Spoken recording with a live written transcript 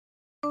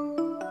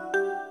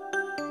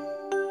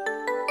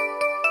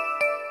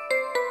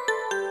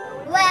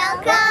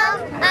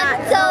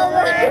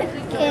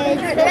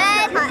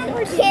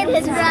kid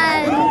has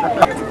run.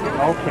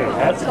 Okay,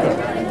 that's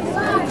good.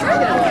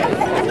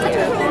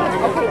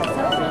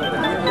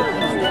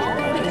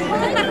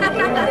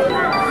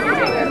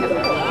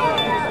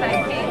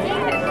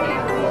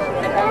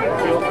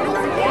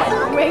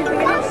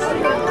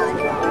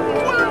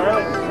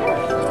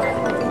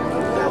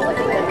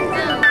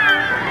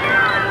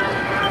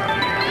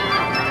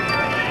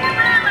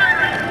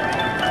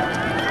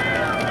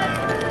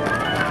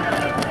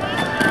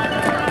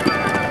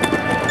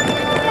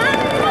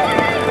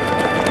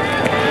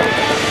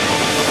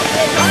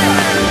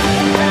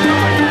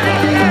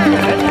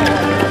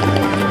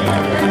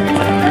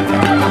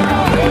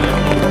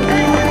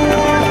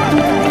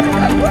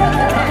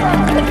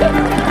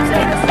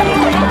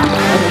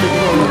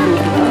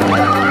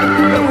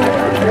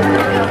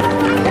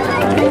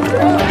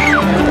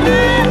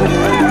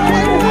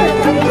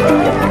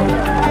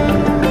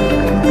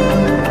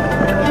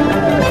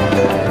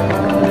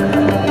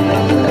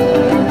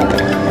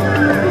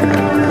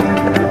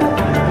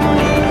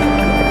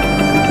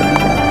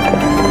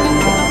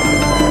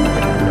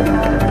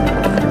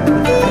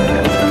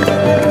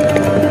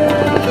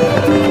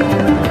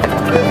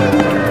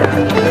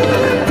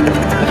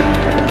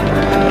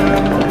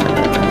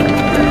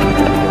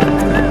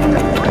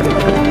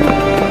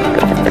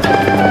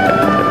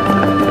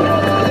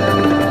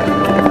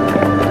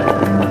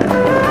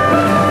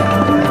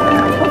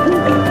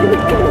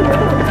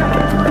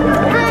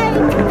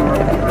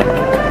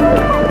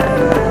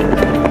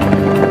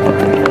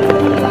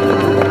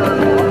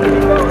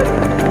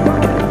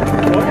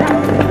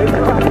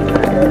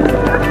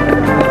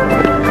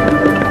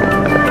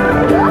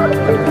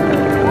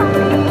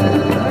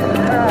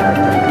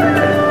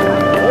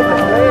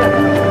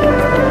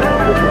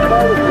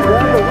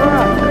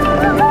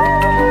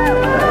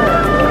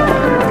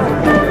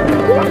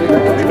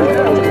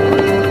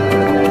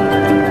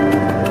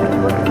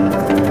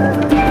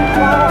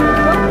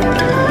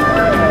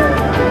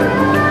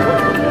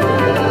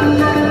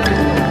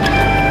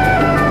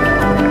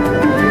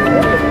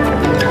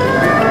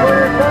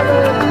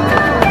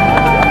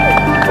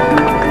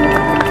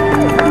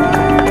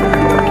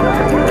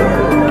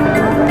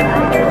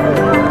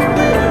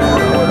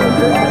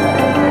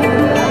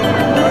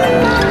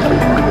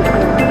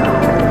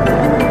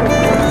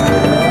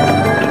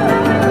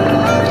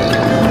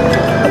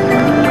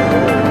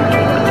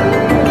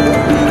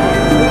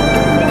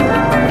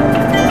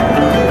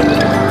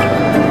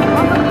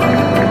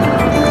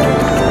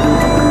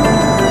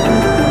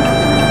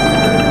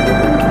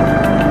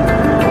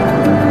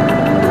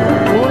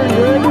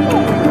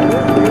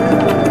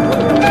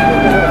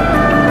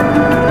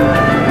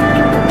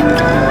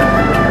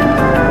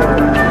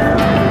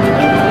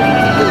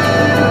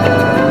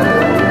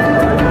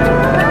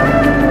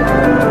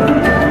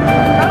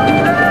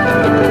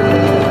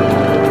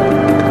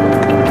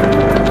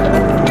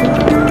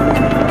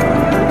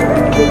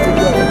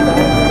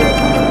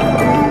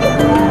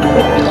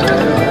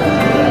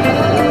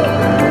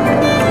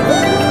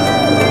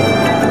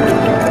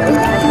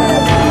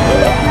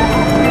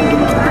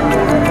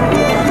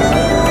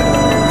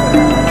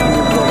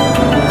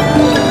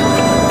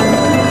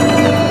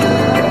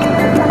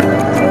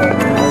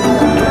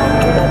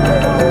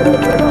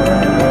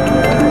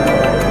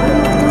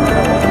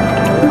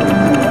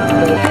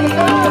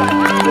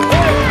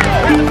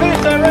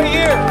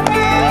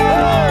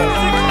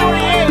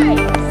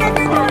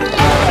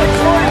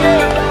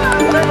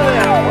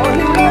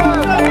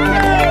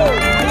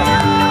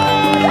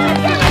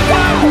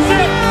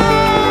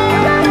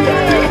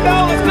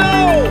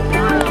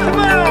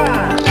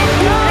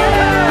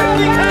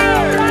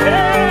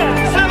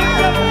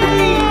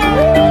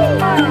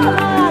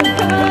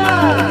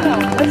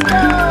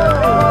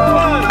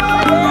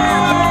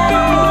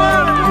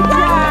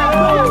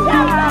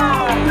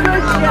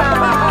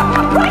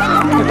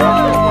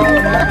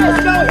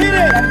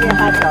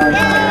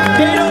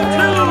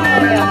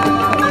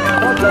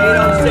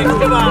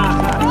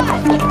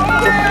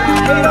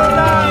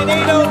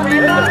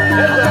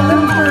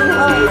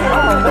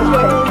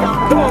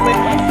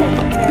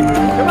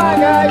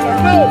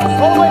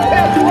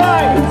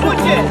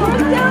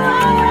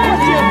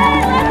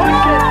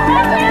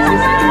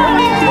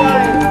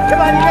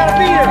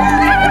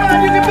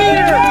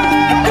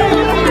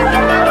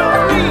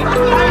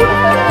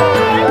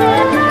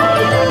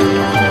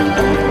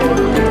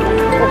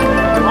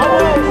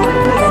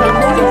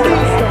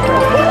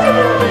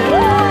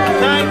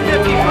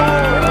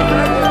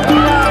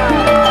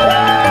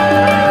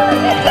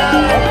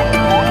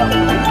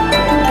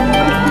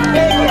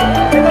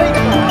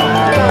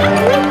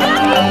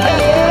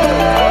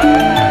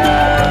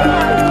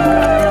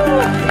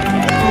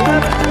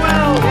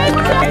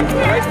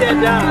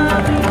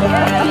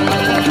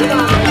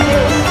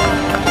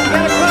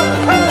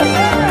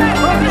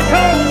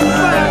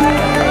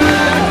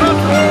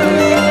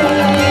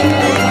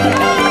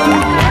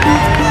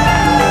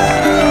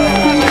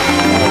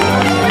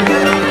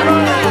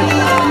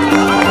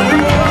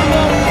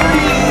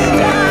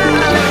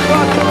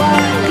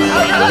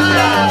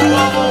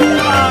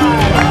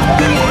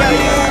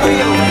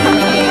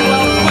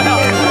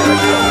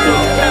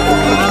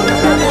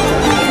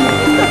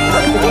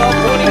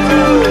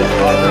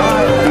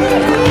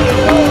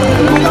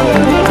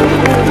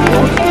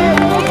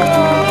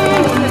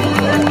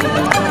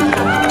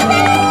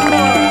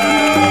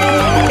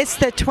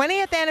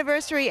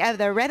 of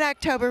the Red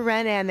October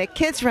Run and the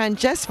Kids Run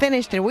just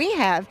finished, and we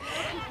have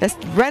the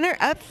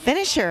runner-up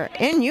finisher,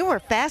 and you were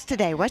fast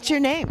today. What's your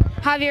name?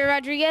 Javier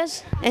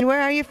Rodriguez, And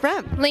where are you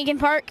from? Lincoln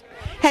Park.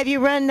 Have you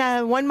run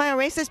 1 mile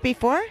races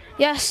before?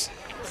 Yes.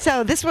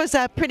 So this was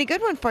a pretty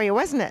good one for you,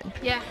 wasn't it?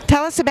 Yeah.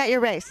 Tell us about your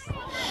race.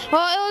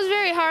 Well, it was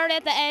very hard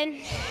at the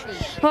end.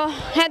 Well,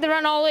 had to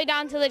run all the way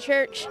down to the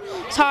church.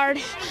 It's hard.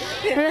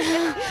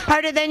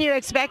 Harder than you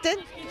expected?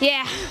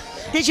 Yeah.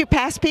 Did you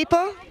pass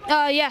people?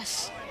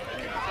 Yes.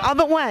 All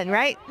but one,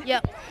 right?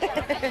 Yep.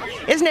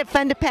 Isn't it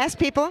fun to pass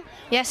people?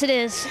 Yes, it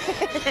is.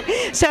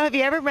 So have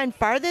you ever run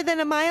farther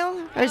than a mile?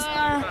 Or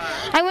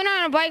I went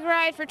on a bike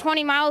ride for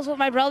 20 miles with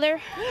my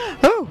brother.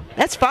 Oh,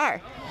 that's far.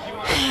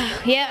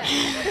 Yeah.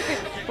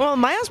 Well, a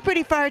mile's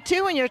pretty far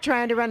too when you're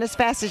trying to run as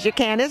fast as you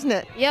can, isn't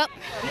it? Yep.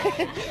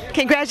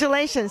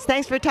 Congratulations.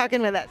 Thanks for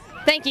talking with us.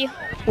 Thank you.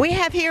 We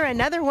have here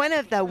another one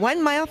of the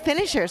 1 mile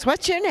finishers.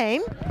 What's your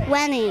name?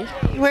 Winnie.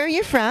 Where are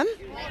you from?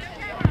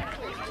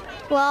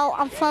 Well,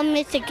 I'm from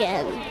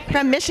Michigan.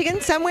 From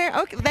Michigan somewhere?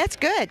 Okay, that's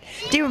good.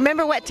 Do you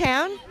remember what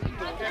town?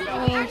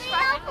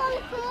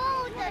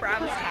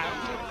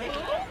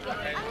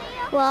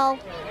 Well,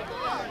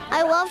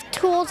 I love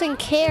tools and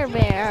Care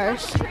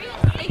Bears.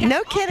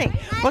 No kidding.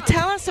 Well,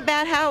 tell us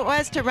about how it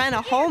was to run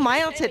a whole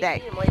mile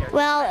today.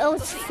 Well, it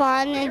was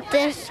fun. It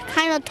just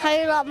kind of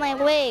tired up my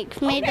legs,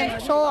 made them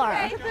sore.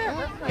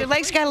 Your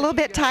legs got a little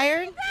bit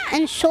tired?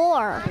 And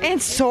sore.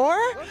 And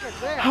sore?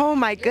 Oh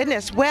my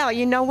goodness. Well,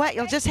 you know what?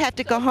 You'll just have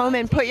to go home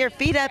and put your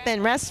feet up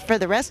and rest for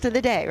the rest of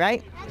the day,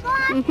 right?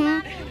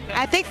 Mm-hmm.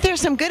 I think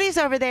there's some goodies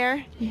over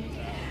there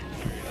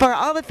for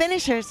all the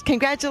finishers.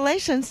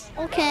 Congratulations.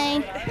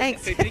 Okay.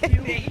 Thanks.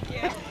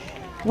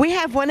 We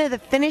have one of the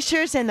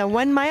finishers in the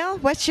 1 mile.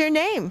 What's your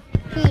name?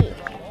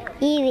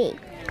 Evie.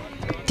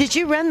 Did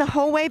you run the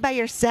whole way by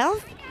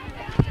yourself?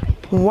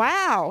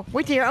 Wow,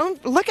 with your own,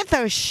 look at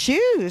those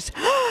shoes.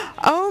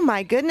 Oh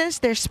my goodness,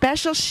 they're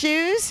special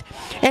shoes.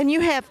 And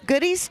you have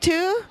goodies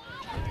too?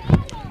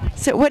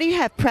 So what do you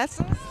have,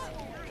 pretzels?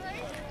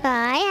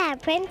 I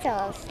have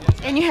pencils.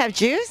 And you have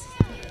juice?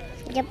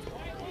 Yep.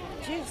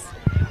 Juice.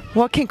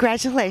 Well,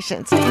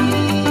 congratulations.